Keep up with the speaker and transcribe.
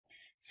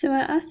So we're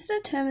asked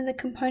to determine the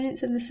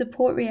components of the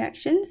support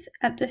reactions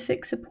at the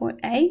fixed support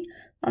A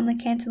on the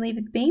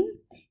cantilevered beam,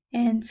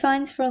 and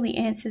signs for all the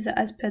answers are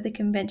as per the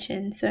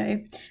convention, so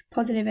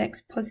positive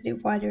x,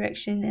 positive y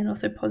direction, and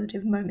also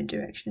positive moment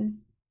direction.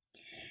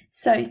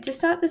 So to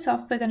start this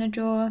off, we're going to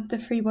draw the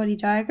free body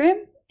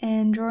diagram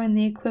and draw in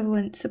the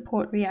equivalent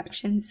support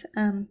reactions,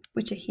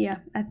 which are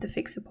here at the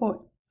fixed support.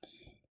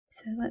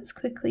 So let's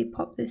quickly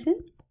pop this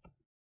in.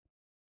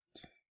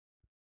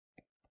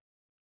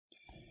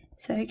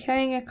 So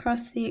carrying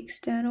across the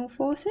external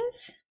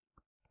forces.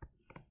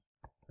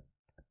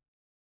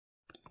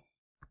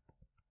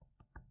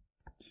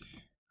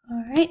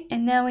 Alright,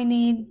 and now we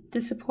need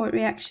the support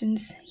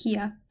reactions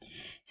here.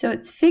 So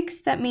it's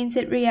fixed, that means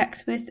it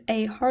reacts with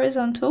a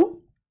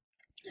horizontal,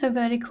 a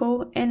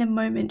vertical, and a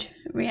moment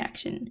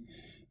reaction.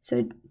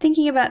 So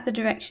thinking about the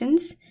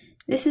directions,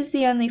 this is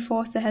the only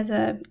force that has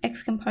a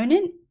x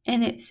component,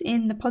 and it's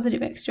in the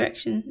positive x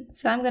direction.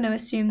 So I'm going to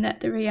assume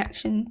that the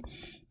reaction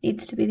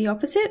needs to be the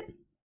opposite.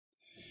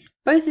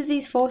 Both of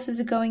these forces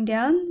are going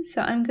down,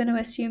 so I'm going to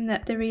assume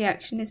that the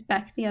reaction is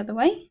back the other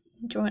way.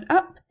 Draw it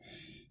up.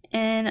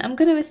 And I'm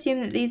going to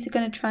assume that these are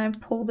going to try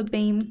and pull the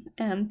beam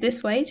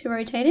this way to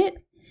rotate it.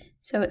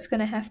 So it's going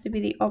to have to be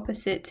the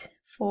opposite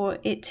for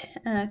it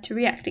to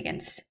react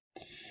against.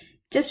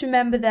 Just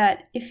remember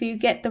that if you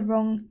get the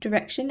wrong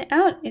direction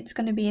out, it's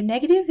going to be a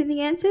negative in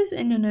the answers,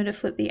 and you'll know to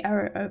flip the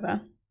arrow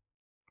over.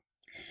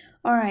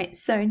 Alright,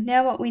 so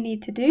now what we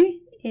need to do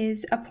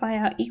is apply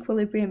our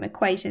equilibrium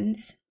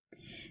equations.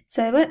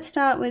 So let's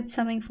start with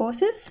summing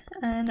forces,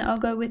 and I'll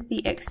go with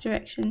the x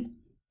direction.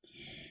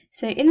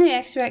 So in the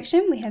x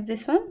direction, we have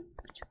this one,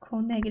 which we'll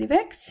call negative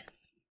x,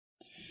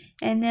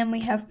 and then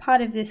we have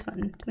part of this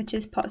one, which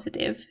is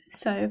positive.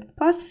 So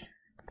plus,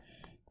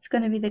 it's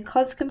going to be the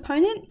cos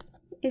component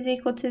is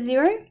equal to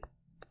 0.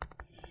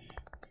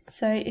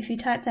 So if you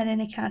type that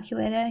in a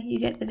calculator, you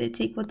get that it's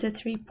equal to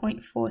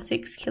 3.46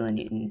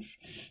 kilonewtons.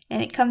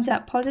 And it comes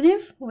out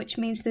positive, which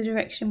means the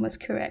direction was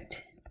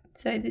correct.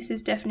 So this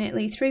is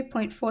definitely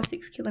 3.46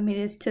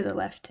 kilonewtons to the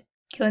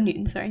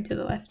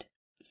left.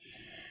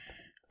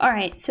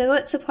 Alright, so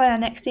let's apply our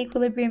next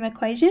equilibrium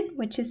equation,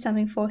 which is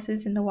summing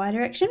forces in the y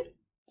direction.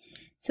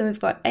 So we've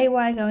got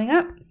AY going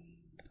up,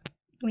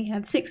 we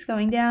have 6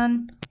 going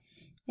down,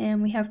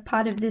 and we have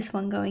part of this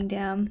one going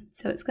down.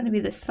 So it's going to be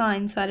the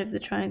sine side of the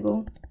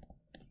triangle.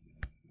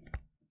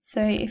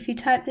 So if you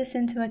type this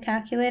into a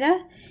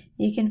calculator,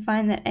 you can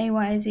find that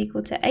AY is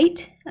equal to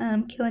 8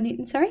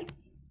 kilonewtons,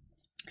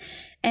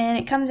 and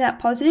it comes out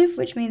positive,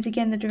 which means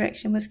again the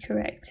direction was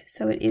correct,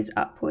 so it is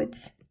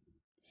upwards.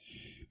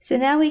 So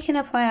now we can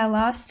apply our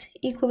last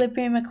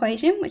equilibrium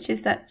equation, which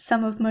is that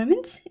sum of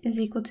moments is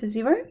equal to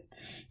 0,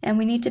 and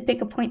we need to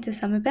pick a point to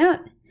sum about.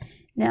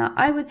 Now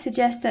I would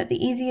suggest that the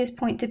easiest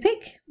point to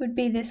pick would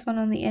be this one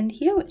on the end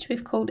here, which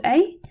we've called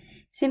A,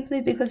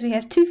 simply because we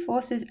have two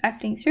forces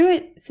acting through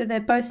it, so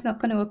they're both not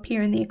going to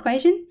appear in the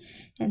equation,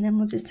 and then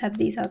we'll just have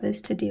these others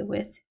to deal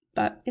with.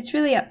 But it's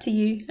really up to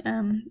you,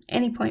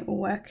 any point will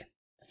work.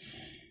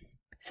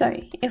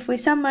 So if we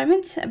sum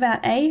moments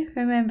about A,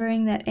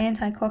 remembering that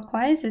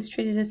anti-clockwise is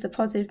treated as the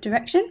positive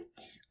direction,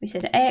 we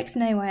said AX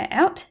and AY are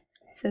out.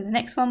 So the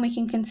next one we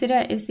can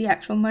consider is the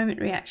actual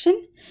moment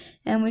reaction,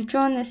 and we've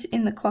drawn this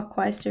in the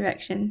clockwise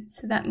direction,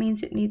 so that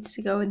means it needs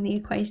to go in the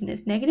equation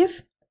as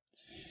negative.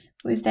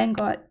 We've then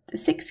got the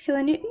 6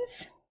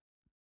 kilonewtons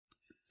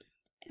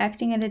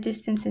acting at a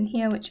distance in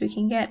here, which we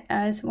can get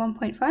as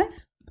 1.5,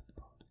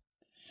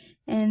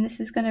 and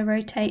this is going to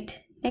rotate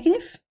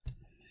negative.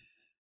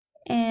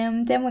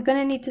 And then we're going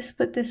to need to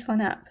split this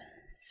one up.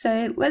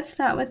 So let's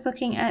start with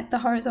looking at the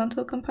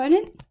horizontal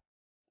component.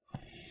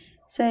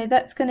 So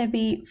that's going to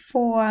be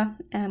 4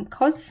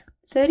 cos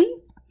 30,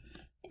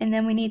 and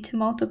then we need to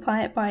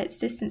multiply it by its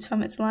distance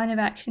from its line of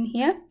action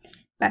here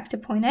back to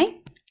point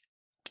A.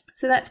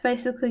 So that's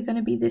basically going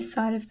to be this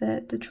side of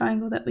the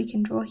triangle that we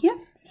can draw here.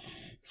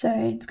 So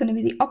it's going to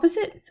be the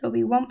opposite, so it'll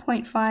be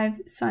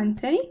 1.5 sine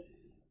 30.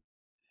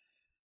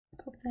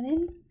 Pop that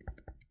in.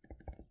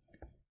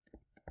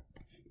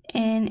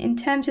 And in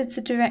terms of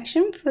the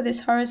direction for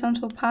this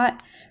horizontal part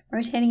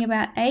rotating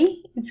about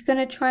A, it's going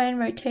to try and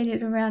rotate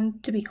it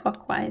around to be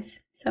clockwise,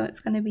 so it's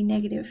going to be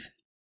negative.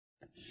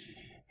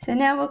 So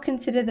now we'll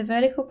consider the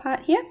vertical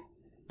part here.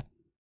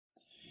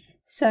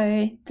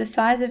 So the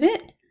size of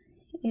it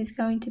is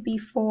going to be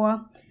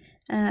 4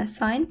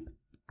 sine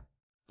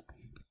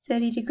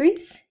 30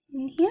 degrees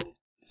in here,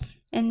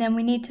 and then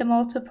we need to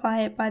multiply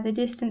it by the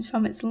distance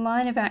from its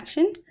line of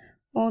action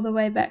all the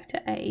way back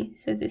to A,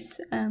 so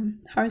this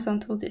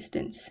horizontal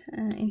distance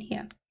in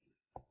here.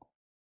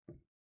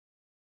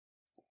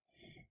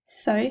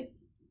 So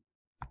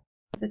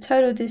the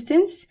total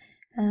distance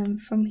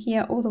from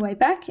here all the way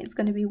back, it's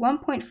going to be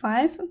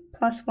 1.5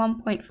 plus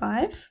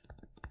 1.5,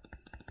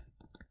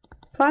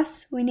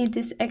 plus we need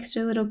this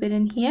extra little bit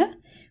in here,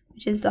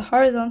 which is the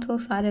horizontal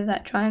side of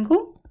that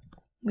triangle,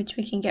 which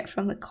we can get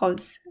from the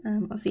cos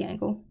of the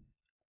angle.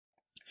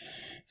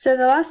 So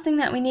the last thing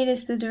that we need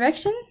is the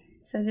direction.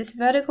 So this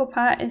vertical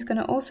part is going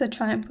to also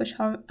try and push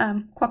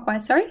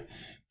clockwise,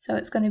 so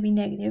it's going to be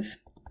negative.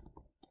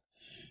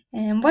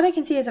 And what I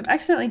can see is I've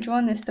accidentally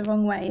drawn this the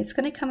wrong way. It's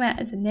going to come out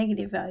as a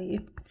negative value.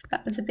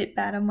 That was a bit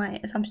bad on my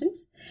assumptions.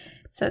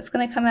 So it's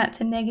going to come out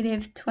to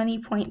negative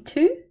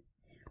 20.2.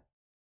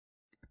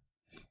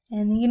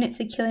 And the units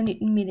are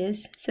kilonewton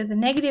meters. So the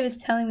negative is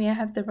telling me I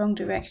have the wrong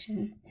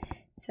direction.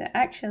 So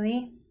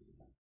actually,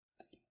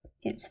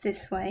 it's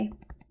this way.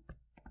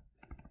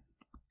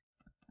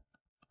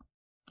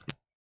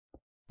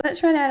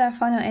 Let's write out our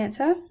final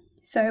answer.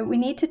 So we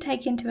need to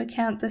take into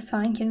account the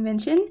sign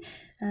convention,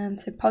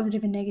 so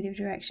positive and negative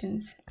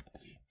directions.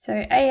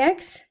 So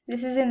AX,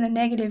 this is in the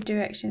negative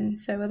direction,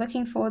 so we're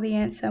looking for the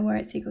answer where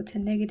it's equal to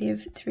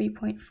negative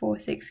 3.46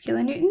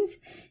 kilonewtons,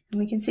 and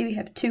we can see we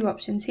have two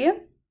options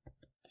here.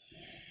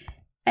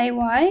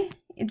 AY,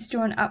 it's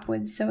drawn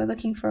upwards, so we're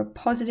looking for a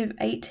positive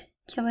 8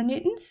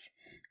 kilonewtons.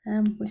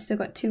 We've still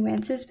got two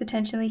answers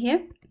potentially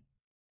here.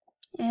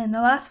 And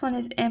the last one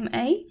is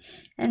MA,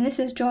 and this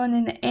is drawn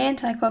in the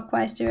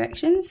anti-clockwise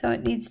direction, so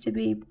it needs to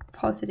be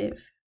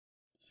positive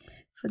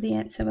for the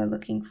answer we're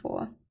looking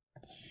for.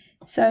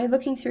 So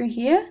looking through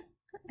here,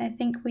 I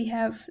think we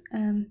have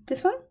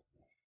this one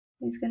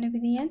is going to be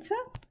the answer.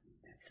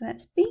 So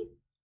that's B.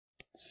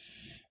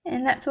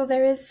 And that's all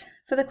there is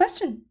for the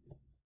question.